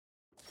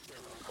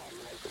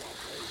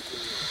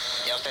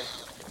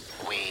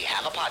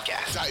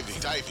podcast.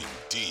 Diving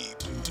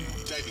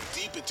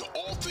deep into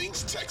all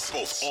things Texans,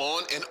 both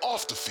on and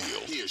off the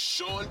field. Here's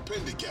Sean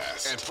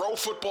Pendergast and Pro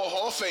Football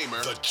Hall of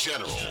Famer, the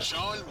General,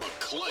 John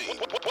McClain.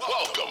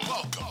 Welcome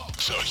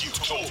to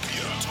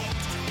Utopia.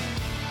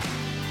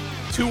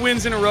 2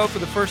 wins in a row for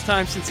the first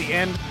time since the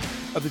end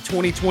of the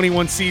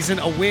 2021 season.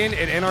 A win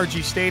at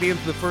NRG Stadium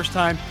for the first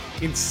time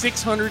in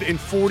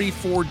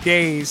 644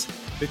 days.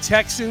 The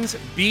Texans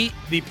beat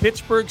the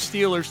Pittsburgh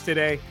Steelers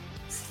today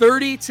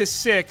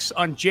 30-6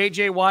 on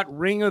J.J. Watt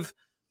Ring of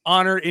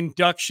Honor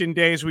Induction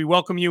Day. As we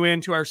welcome you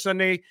into our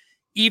Sunday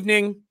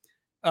evening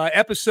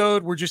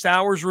episode. We're just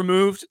hours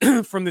removed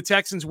from the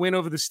Texans' win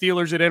over the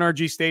Steelers at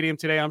NRG Stadium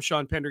today. I'm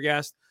Sean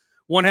Pendergast,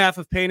 one half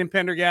of Payne and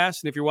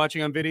Pendergast. And if you're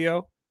watching on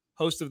video,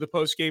 host of the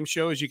post-game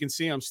show. As you can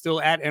see, I'm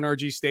still at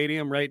NRG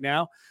Stadium right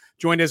now,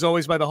 joined as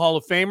always by the Hall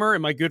of Famer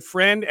and my good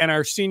friend and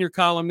our senior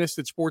columnist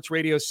at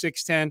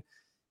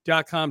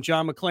sportsradio610.com,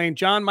 John McClain.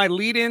 John, my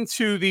lead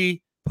into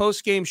the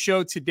post-game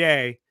show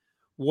today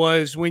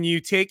was when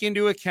you take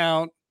into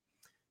account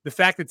the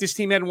fact that this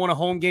team hadn't won a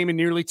home game in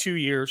nearly 2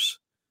 years,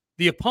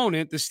 the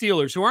opponent, the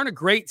Steelers, who aren't a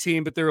great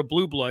team, but they're a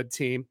blue blood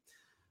team,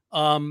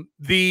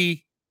 the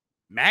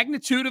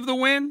magnitude of the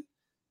win,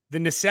 the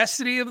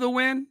necessity of the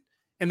win,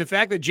 and the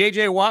fact that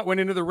J.J. Watt went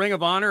into the Ring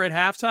of Honor at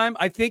halftime,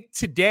 I think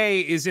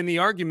today is in the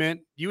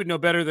argument. You would know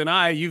better than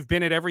I. You've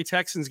been at every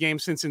Texans game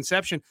since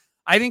inception.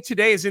 I think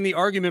today is in the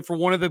argument for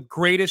one of the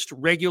greatest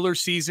regular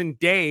season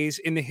days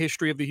in the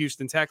history of the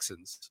Houston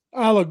Texans.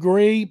 I'll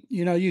agree.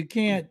 You know, you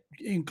can't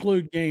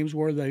include games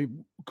where they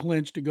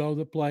clinched to go to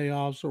the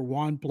playoffs or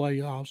won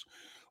playoffs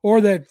or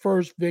that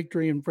first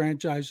victory in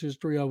franchise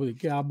history over the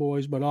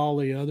Cowboys, but all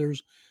the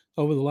others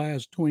over the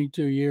last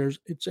 22 years.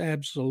 It's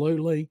an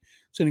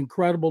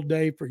incredible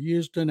day for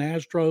Houston.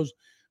 Astros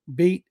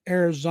beat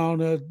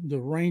Arizona. The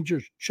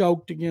Rangers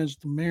choked against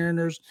the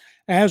Mariners.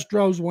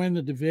 Astros win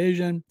the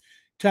division.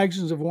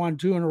 Texans have won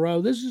 2 in a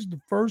row. This is the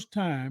first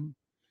time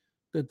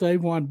that they've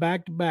won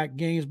back-to-back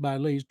games by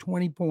at least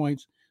 20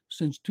 points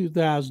since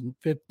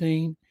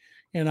 2015.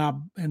 And I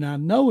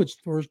know it's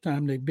the first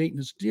time they've beaten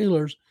the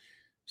Steelers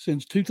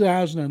since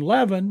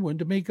 2011 when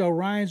D'Amico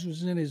Ryans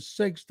was in his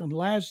 6th and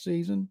last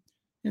season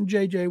and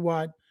J.J.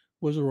 Watt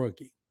was a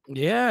rookie.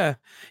 Yeah,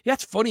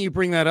 it's funny you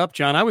bring that up,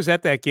 John. I was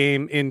at that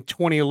game in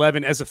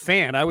 2011 as a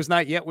fan. I was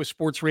not yet with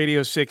Sports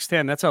Radio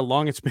 610. That's how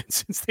long it's been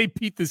since they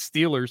beat the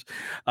Steelers.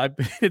 I've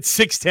been at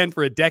 610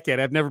 for a decade.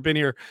 I've never been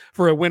here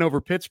for a win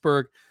over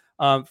Pittsburgh,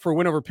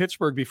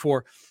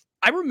 before.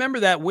 I remember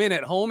that win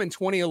at home in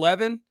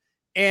 2011,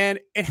 and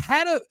it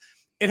had a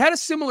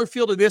similar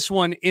feel to this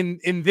one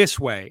in this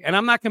way. And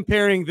I'm not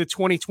comparing the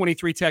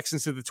 2023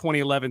 Texans to the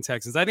 2011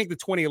 Texans. I think the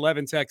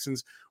 2011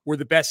 Texans were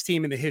the best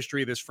team in the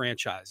history of this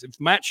franchise. If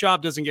Matt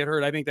Schaub doesn't get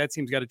hurt, I think that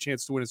team's got a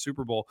chance to win a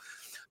Super Bowl.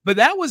 But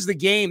that was the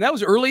game. That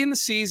was early in the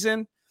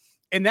season.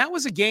 And that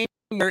was a game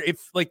where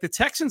the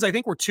Texans, I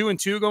think, were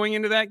 2-2 going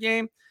into that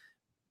game.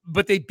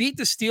 But they beat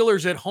the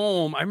Steelers at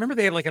home. I remember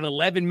they had like an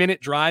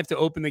 11-minute drive to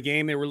open the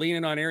game. They were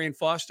leaning on Arian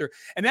Foster.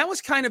 And that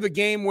was kind of a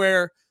game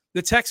where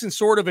the Texans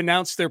sort of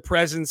announced their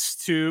presence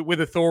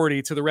with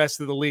authority to the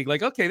rest of the league.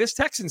 Like, okay, this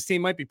Texans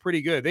team might be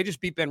pretty good. They just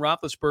beat Ben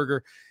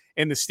Roethlisberger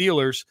and the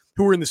Steelers,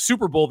 who were in the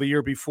Super Bowl the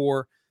year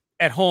before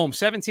at home.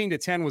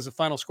 17-10 was the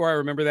final score. I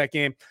remember that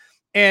game.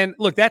 And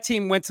look, that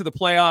team went to the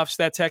playoffs.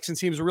 That Texans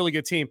team is a really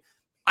good team.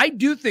 I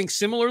do think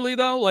similarly,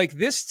 though, like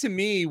this to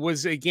me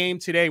was a game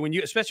today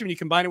especially when you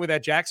combine it with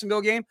that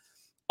Jacksonville game,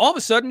 all of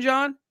a sudden,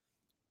 John,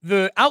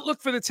 the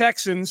outlook for the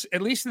Texans,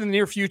 at least in the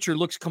near future,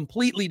 looks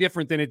completely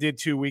different than it did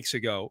 2 weeks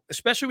ago,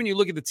 especially when you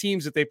look at the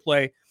teams that they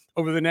play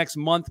over the next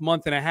month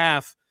and a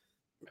half,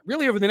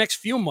 really over the next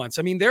few months.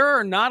 I mean,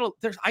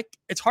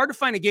 it's hard to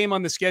find a game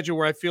on the schedule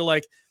where I feel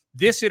like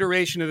this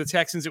iteration of the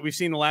Texans that we've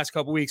seen the last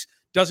couple of weeks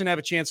doesn't have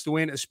a chance to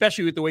win,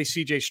 especially with the way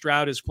CJ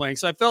Stroud is playing.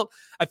 So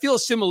I feel a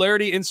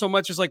similarity in so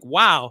much as like,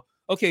 wow,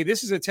 okay,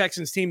 this is a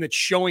Texans team that's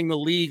showing the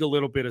league a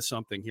little bit of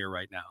something here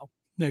right now.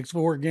 Next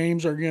 4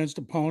 games are against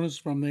opponents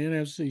from the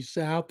NFC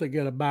South. They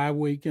got a bye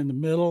week in the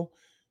middle.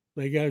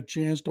 They got a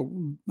chance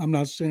to, I'm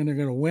not saying they're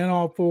going to win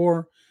all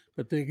 4,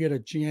 but they get a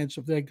chance.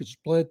 If they could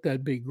split,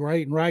 that'd be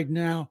great. And right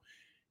now,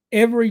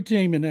 every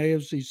team in the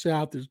AFC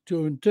South is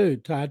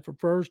 2-2, tied for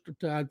first or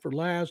tied for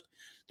last.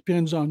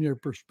 Depends on your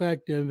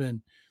perspective.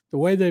 And the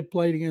way they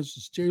played against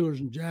the Steelers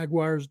and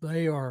Jaguars,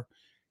 they are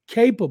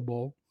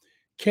capable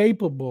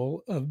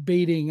of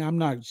beating, I'm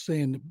not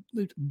saying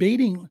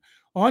beating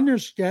on their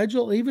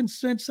schedule. Even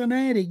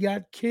Cincinnati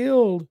got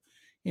killed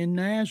in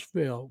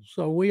Nashville.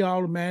 So we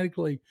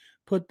automatically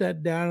put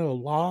that down to a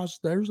loss.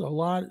 There's a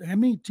lot. How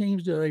many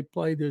teams do they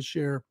play this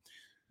year?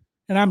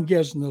 And I'm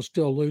guessing they'll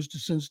still lose to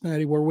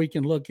Cincinnati, where we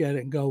can look at it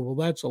and go, well,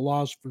 that's a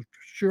loss for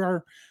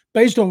sure,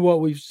 based on what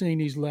we've seen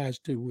these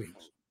last 2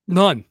 weeks.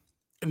 None.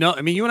 No,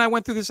 I mean, you and I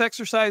went through this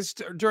exercise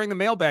during the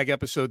mailbag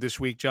episode this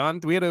week,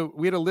 John. We had a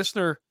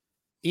listener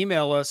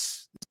email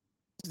us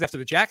after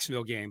the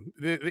Jacksonville game.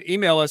 The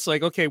email us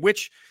like, okay,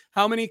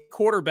 how many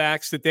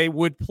quarterbacks that they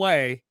would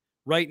play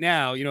right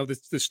now,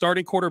 the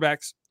starting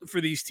quarterbacks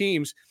for these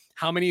teams,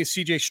 how many is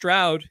CJ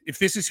Stroud, if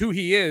this is who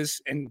he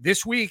is, and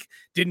this week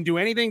didn't do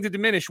anything to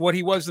diminish what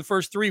he was the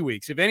first 3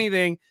 weeks. If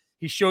anything,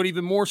 he showed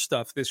even more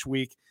stuff this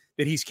week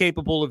that he's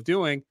capable of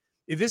doing.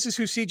 If this is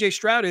who CJ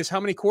Stroud is, how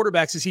many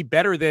quarterbacks is he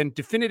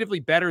definitively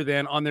better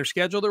than on their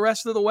schedule the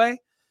rest of the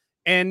way?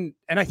 And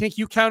I think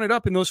you counted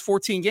up in those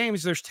 14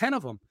 games, there's 10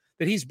 of them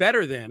that he's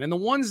better than. And the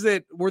ones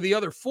that were the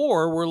other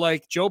 4 were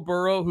like Joe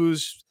Burrow,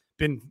 who's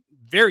been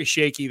very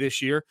shaky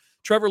this year,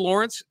 Trevor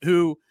Lawrence,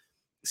 who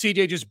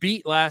CJ just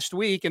beat last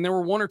week, and there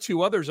were 1 or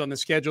 2 others on the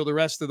schedule the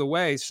rest of the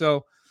way.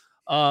 So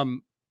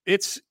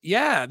this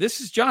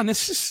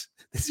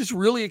is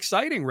really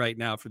exciting right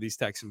now for these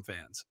Texan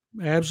fans.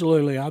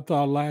 Absolutely. I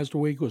thought last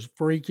week was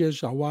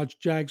freakish. I watched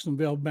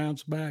Jacksonville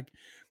bounce back,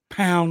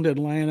 pound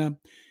Atlanta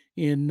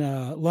in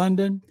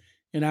London,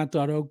 and I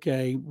thought,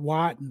 okay,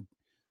 Watt and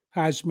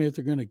Highsmith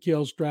are going to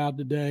kill Stroud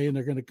today, and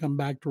they're going to come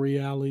back to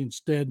reality.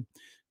 Instead,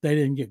 they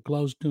didn't get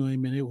close to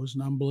him, and it was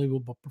an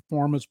unbelievable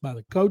performance by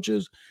the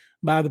coaches,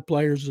 by the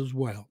players as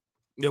well.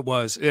 It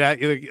was.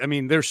 I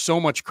mean, there's so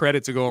much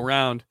credit to go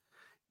around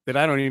that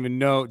I don't even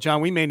know.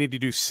 John, we may need to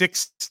do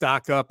 6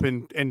 stock up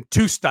and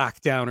 2 stock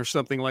down or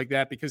something like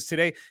that, because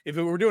today, if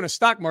we're doing a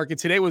stock market,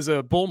 today was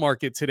a bull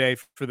market today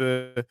for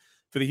the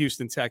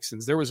Houston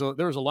Texans. There was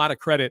a lot of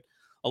credit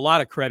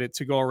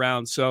to go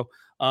around. So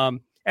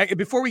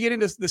before we get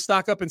into the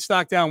stock up and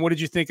stock down, what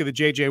did you think of the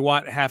J.J.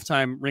 Watt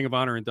halftime Ring of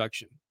Honor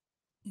induction?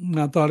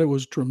 I thought it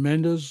was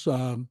tremendous.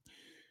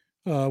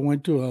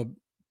 Went to a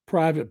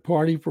private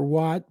party for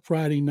Watt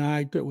Friday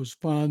night. That was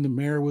fun. The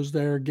mayor was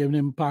there giving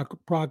him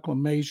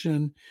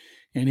proclamation,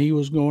 and he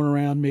was going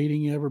around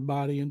meeting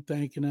everybody and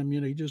thanking them.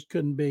 He just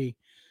couldn't be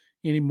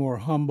any more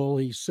humble.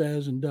 He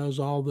says and does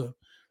all the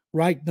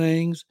right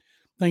things.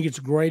 I think it's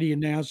great. He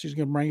announced he's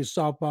going to bring his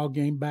softball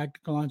game back to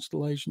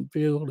Constellation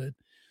Field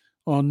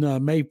on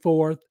May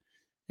 4th.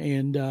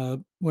 And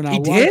when I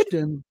watched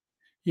him,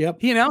 yep,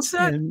 he announced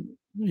that.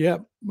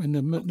 Yep, in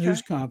the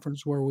news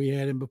conference where we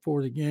had him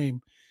before the game.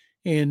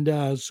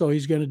 And so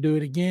he's going to do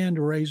it again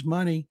to raise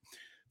money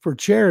for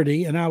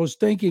charity. And I was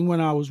thinking when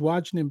I was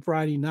watching him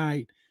Friday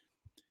night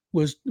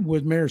was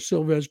with Mayor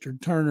Sylvester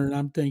Turner, and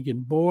I'm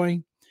thinking,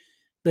 boy,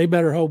 they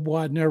better hope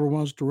Watt never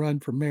wants to run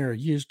for mayor of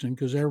Houston,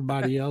 because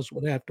everybody else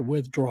would have to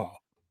withdraw.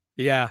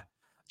 Yeah.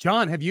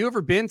 John, have you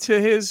ever been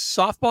to his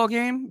softball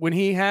game when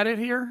he had it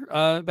here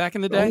back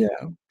in the day? Oh,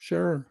 yeah,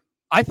 sure.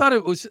 I thought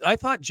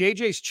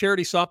JJ's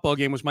charity softball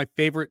game was my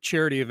favorite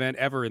charity event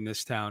ever in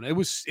this town. It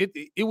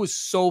was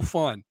so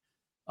fun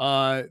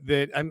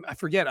that I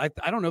forget. I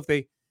don't know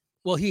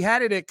if he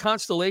had it at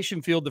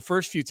Constellation Field the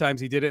first few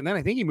times he did it, and then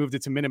I think he moved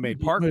it to Minute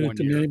Maid Park one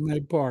year. Minute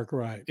Maid Park,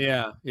 right?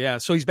 Yeah.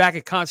 So he's back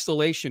at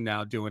Constellation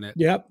now doing it.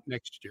 Yep.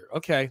 Next year.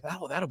 Okay,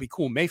 that'll be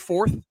cool. May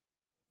 4th.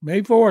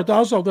 May 4th.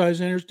 Also, that was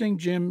interesting.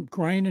 Jim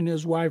Crane and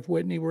his wife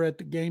Whitney were at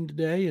the game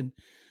today, and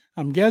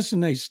I'm guessing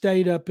they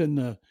stayed up in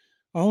the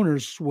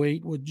owner's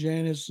suite with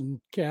Janice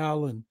and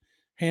Cal and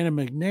Hannah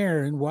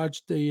McNair and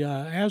watched the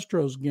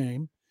Astros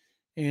game.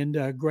 And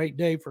a great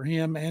day for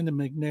him and the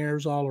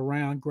McNairs all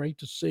around. Great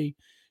to see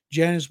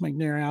Janice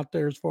McNair out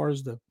there as far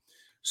as the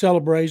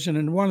celebration.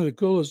 And one of the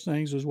coolest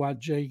things was watch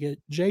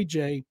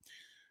JJ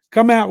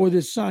come out with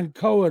his son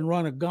Cohen,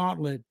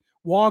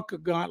 walk a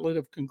gauntlet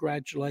of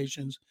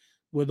congratulations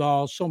with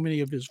so many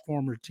of his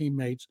former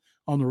teammates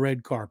on the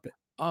red carpet.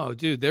 Oh,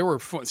 dude, there were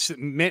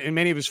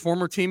many of his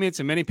former teammates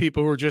and many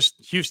people who were just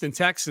Houston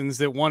Texans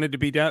that wanted to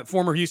be down,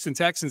 former Houston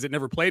Texans that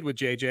never played with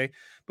JJ,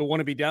 but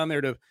want to be down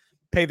there to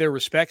pay their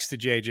respects to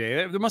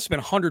JJ. There must have been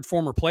 100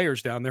 former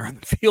players down there on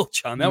the field,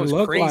 John. That was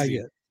crazy. Like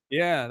it.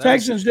 Yeah.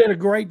 Texans did a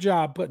great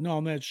job putting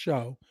on that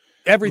show.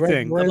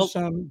 Everything.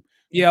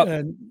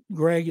 And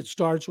Greg, it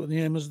starts with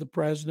him as the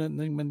president, and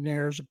then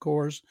McNair's, of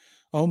course.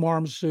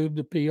 Omar Masood,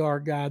 the PR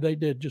guy. They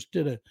did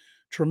a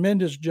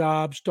tremendous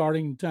job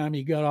starting the time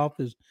he got off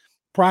his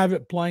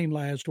private plane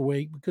last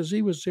week, because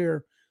he was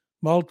here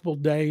multiple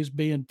days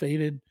being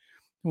feted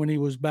when he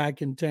was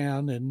back in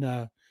town.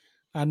 And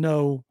I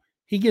know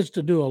he gets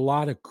to do a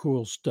lot of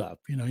cool stuff.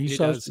 He's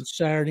hosted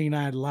Saturday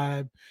Night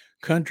Live,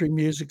 Country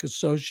Music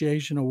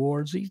Association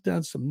Awards. He's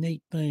done some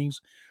neat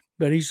things,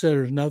 but he said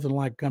there's nothing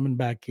like coming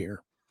back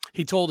here.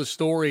 He told a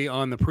story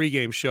on the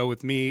pregame show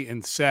with me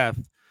and Seth,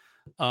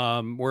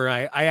 where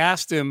I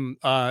asked him,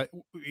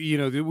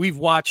 we've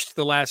watched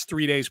the last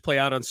 3 days play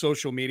out on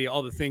social media,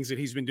 all the things that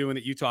he's been doing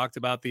that you talked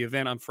about, the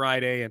event on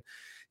Friday, and,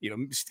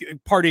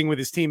 partying with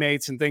his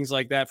teammates and things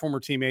like that, former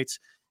teammates.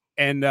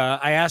 And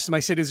I asked him, I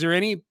said, is there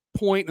any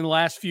point in the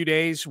last few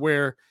days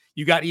where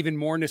you got even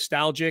more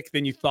nostalgic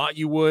than you thought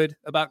you would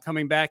about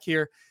coming back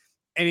here?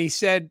 And he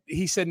said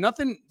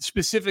nothing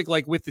specific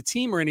like with the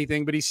team or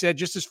anything, but he said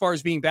just as far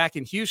as being back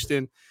in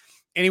Houston.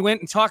 And he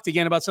went and talked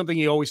again about something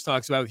he always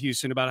talks about with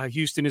Houston, about how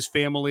Houston is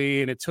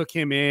family and it took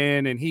him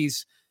in, and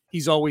he's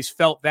always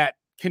felt that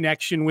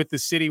connection with the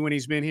city when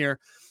he's been here.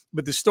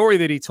 But the story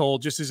that he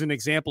told, just as an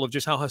example of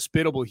just how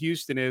hospitable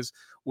Houston is,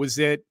 was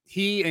that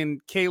he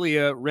and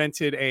Kalia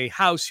rented a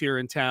house here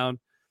in town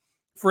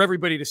for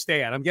everybody to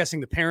stay at. I'm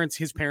guessing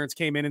his parents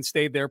came in and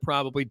stayed there.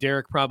 Probably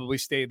Derek probably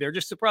stayed there.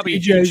 Just probably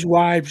TJ's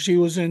wife, she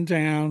was in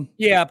town.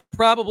 Yeah,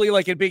 probably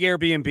like a big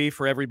Airbnb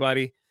for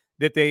everybody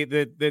that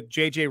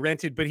JJ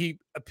rented. But he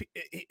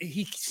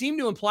seemed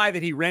to imply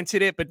that he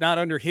rented it, but not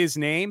under his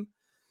name.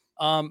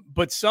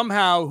 But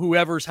somehow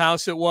whoever's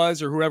house it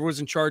was, or whoever was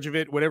in charge of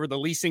it, whatever the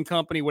leasing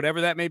company,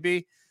 whatever that may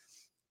be,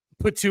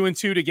 put 2 and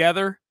 2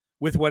 together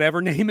with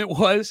whatever name it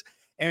was.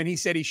 And he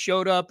said he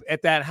showed up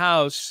at that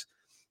house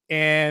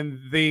and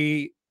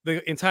the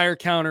entire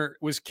counter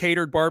was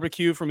catered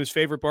barbecue from his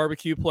favorite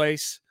barbecue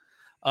place.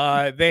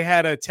 They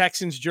had a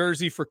Texans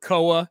jersey for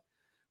Koa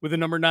with a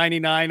number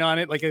 99 on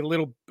it, like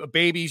a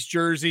baby's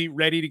jersey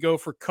ready to go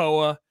for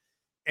Koa.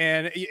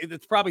 And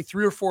it's probably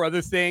 3 or 4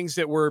 other things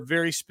that were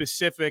very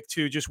specific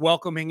to just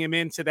welcoming him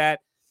into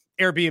that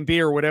Airbnb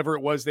or whatever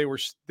it was they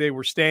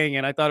were staying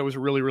in. I thought it was a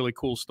really, really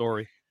cool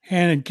story.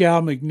 And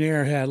Cal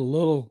McNair had a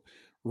little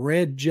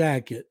red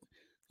jacket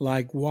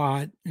like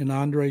Watt and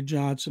Andre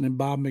Johnson and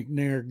Bob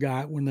McNair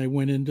got when they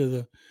went into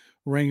the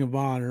Ring of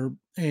Honor.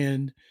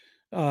 And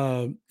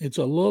it's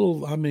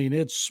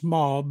it's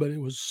small, but it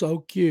was so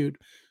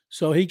cute.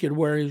 So he could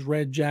wear his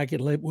red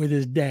jacket with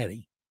his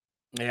daddy.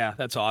 Yeah,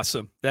 that's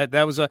awesome. That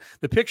was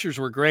the pictures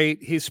were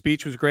great. His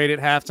speech was great at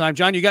halftime.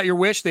 John, you got your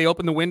wish. They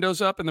opened the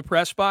windows up in the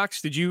press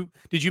box. Did you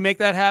make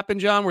that happen,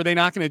 John? Were they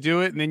not going to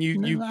do it? And then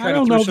you kind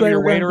of threw some of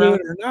your weight around?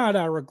 Do it or not.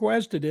 I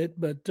requested it,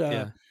 but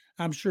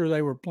I'm sure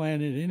they were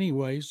planning it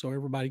anyway, so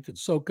everybody could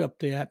soak up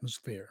the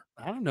atmosphere.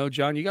 I don't know,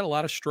 John. You got a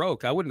lot of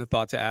stroke. I wouldn't have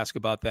thought to ask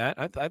about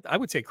that. I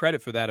would take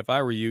credit for that if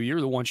I were you. You're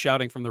the one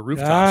shouting from the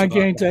rooftops. I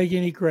can't take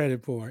any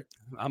credit for it.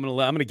 I'm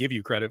gonna give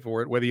you credit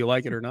for it, whether you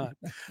like it or not.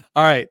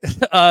 All right.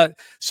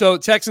 So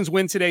Texans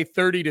win today,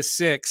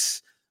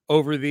 30-6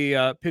 over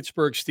the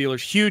Pittsburgh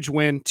Steelers. Huge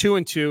win,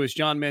 2-2, as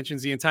John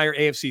mentions. The entire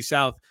AFC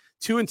South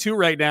 2-2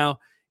 right now.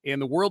 And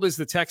the world is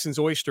the Texans'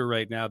 oyster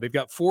right now. They've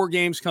got 4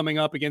 games coming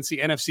up against the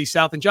NFC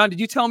South. And John, did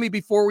you tell me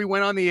before we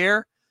went on the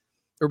air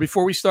or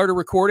before we started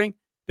recording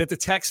that the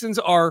Texans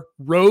are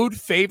road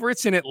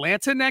favorites in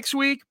Atlanta next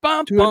week?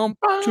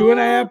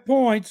 2.5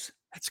 points.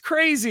 That's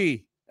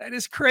crazy. That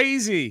is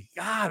crazy.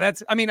 God,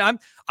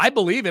 I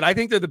believe it. I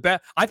think they're the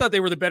best. I thought they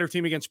were the better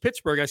team against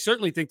Pittsburgh. I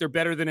certainly think they're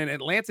better than an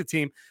Atlanta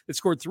team that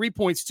scored 3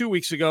 points 2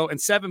 weeks ago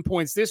and 7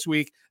 points this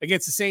week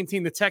against the same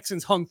team the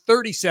Texans hung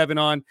 37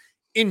 on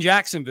in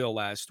Jacksonville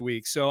last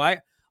week. So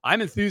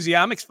I'm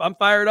enthusiastic. I'm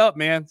fired up,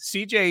 man.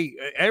 CJ,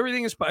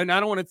 everything is, and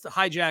I don't want to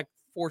hijack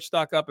 4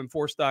 stock up and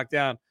 4 stock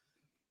down,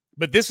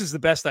 but this is the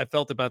best I've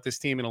felt about this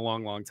team in a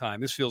long, long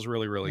time. This feels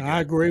really, really good. I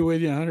agree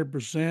with you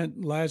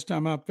 100%. Last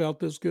time I felt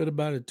this good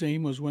about a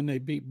team was when they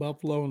beat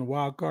Buffalo in the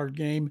wild card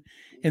game.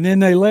 And then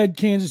they led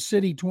Kansas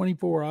City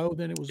 24-0.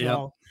 Then it was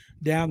all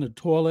down the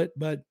toilet.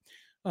 But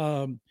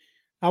I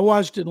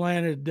watched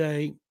Atlanta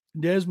today.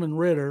 Desmond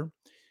Ridder,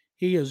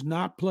 he has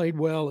not played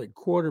well at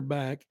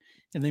quarterback,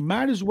 and they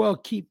might as well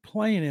keep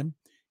playing him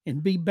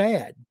and be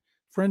bad.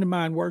 A friend of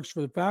mine works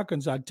for the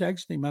Falcons. I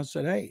texted him. I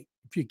said, hey,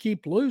 if you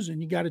keep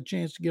losing, you got a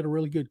chance to get a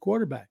really good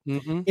quarterback.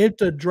 Mm-hmm. If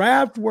the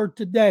draft were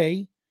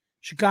today,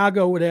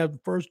 Chicago would have the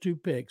first 2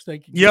 picks. They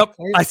could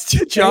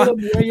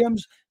Caleb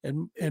Williams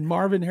and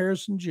Marvin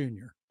Harrison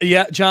Jr.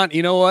 Yeah, John,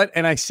 you know what?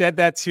 And I said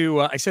that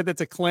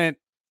to Clint,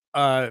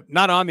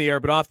 not on the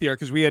air, but off the air,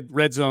 because we had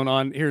Red Zone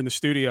on here in the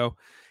studio.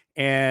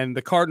 And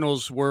the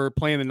Cardinals were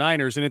playing the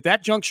Niners. And at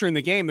that juncture in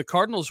the game, the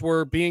Cardinals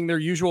were being their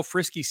usual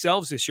frisky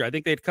selves this year. I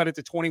think they'd cut it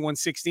to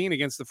 21-16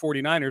 against the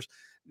 49ers.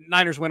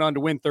 Niners went on to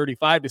win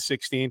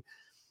 35-16.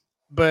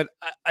 But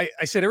I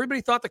said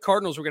everybody thought the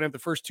Cardinals were going to have the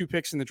first 2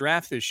 picks in the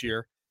draft this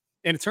year.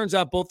 And it turns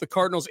out both the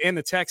Cardinals and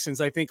the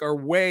Texans, I think, are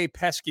way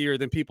peskier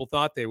than people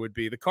thought they would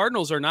be. The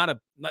Cardinals they're not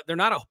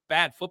a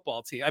bad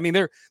football team. I mean,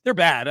 they're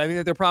bad. I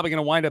mean, they're probably going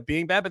to wind up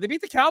being bad, but they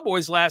beat the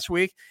Cowboys last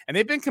week, and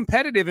they've been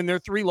competitive in their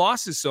 3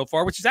 losses so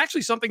far, which is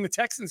actually something the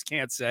Texans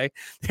can't say.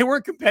 They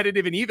weren't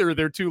competitive in either of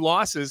their 2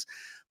 losses.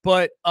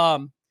 But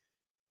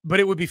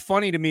it would be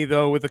funny to me,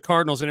 though, with the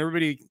Cardinals and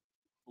everybody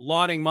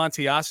lauding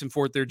Monty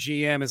Ossenfort, their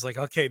GM, is like,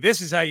 okay,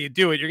 this is how you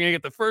do it. You're going to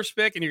get the first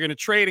pick and you're going to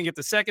trade and get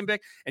the second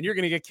pick and you're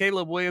going to get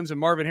Caleb Williams and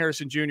Marvin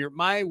Harrison Jr.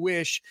 My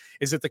wish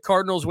is that the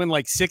Cardinals win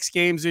like 6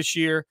 games this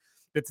year,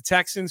 that the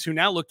Texans, who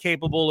now look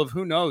capable of,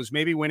 who knows,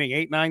 maybe winning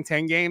 8, 9,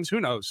 10 games, who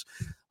knows,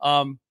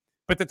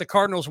 but that the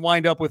Cardinals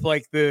wind up with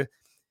like the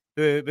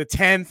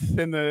 10th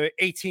and the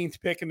 18th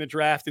pick in the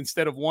draft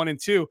instead of 1 and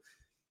 2.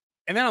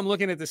 And then I'm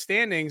looking at the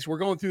standings. We're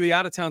going through the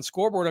out-of-town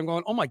scoreboard. I'm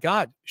going, oh, my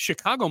God,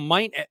 Chicago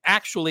might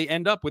actually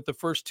end up with the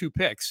first 2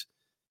 picks.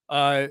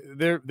 They're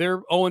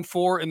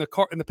 0-4 in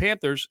the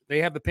Panthers.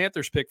 They have the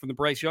Panthers pick from the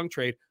Bryce Young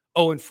trade,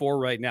 0-4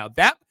 right now.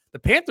 The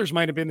Panthers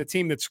might have been the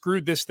team that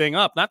screwed this thing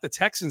up, not the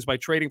Texans by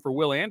trading for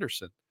Will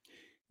Anderson.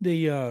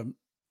 The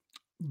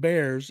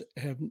Bears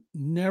have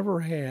never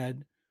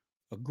had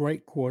a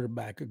great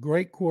quarterback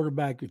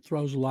who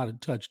throws a lot of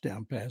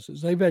touchdown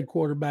passes. They've had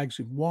quarterbacks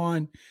who've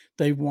won.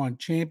 They've won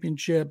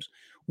championships.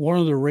 One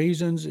of the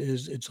reasons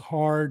is it's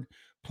hard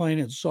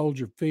playing at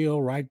Soldier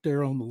Field right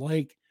there on the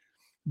lake,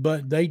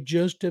 but they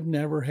just have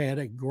never had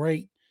a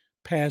great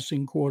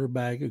passing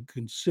quarterback who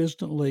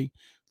consistently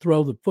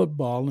throw the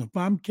football. And if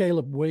I'm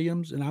Caleb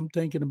Williams and I'm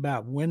thinking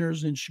about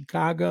winners in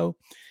Chicago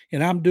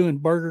and I'm doing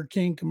Burger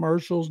King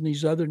commercials and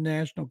these other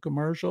national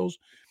commercials,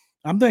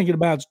 I'm thinking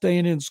about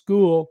staying in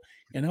school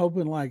and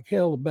hoping like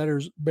hell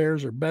the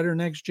Bears are better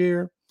next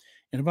year.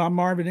 And if I'm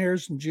Marvin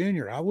Harrison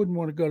Jr., I wouldn't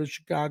want to go to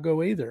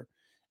Chicago either.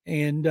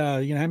 And, how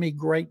many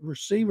great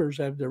receivers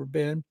have there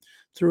been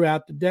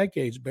throughout the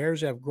decades?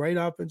 Bears have great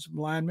offensive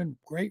linemen,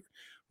 great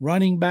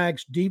running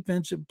backs,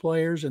 defensive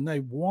players, and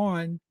they've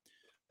won.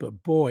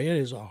 But, boy, it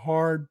is a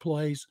hard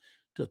place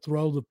to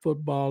throw the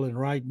football in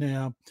right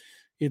now.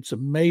 It's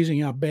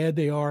amazing how bad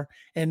they are.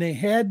 And they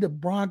had the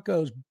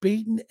Broncos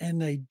beaten,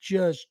 and they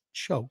just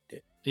choked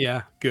it.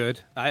 Yeah, good.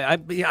 I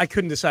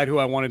couldn't decide who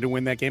I wanted to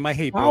win that game. I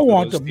hate both I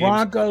want of those the teams.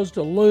 Broncos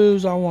to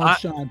lose. I want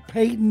Sean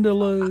Payton to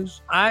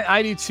lose.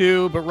 I do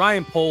too, but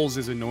Ryan Poles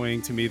is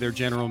annoying to me, their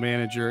general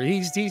manager.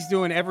 He's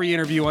doing every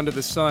interview under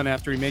the sun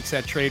after he makes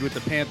that trade with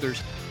the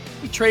Panthers.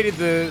 He traded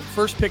the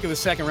first pick of the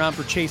second round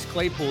for Chase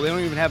Claypool. They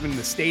don't even have him in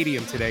the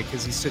stadium today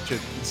because he's such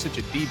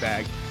a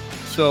D-bag.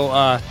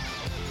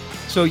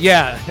 So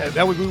yeah,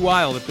 that would be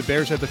wild if the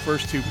Bears had the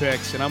first two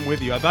picks, and I'm with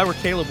you. If I were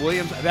Caleb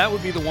Williams, that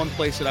would be the one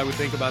place that I would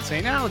think about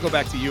saying, I'll go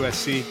back to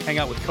USC, hang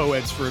out with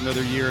co-eds for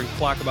another year and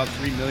clock about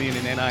 $3 million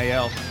in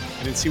NIL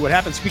and then see what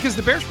happens. Because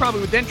the Bears probably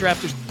would then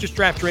just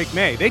draft Drake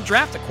May. They'd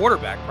draft a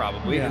quarterback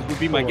probably, would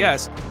be my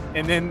guess.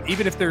 And then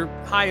even if they're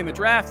high in the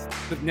draft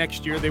the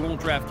next year, they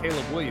won't draft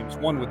Caleb Williams,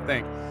 one would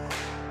think.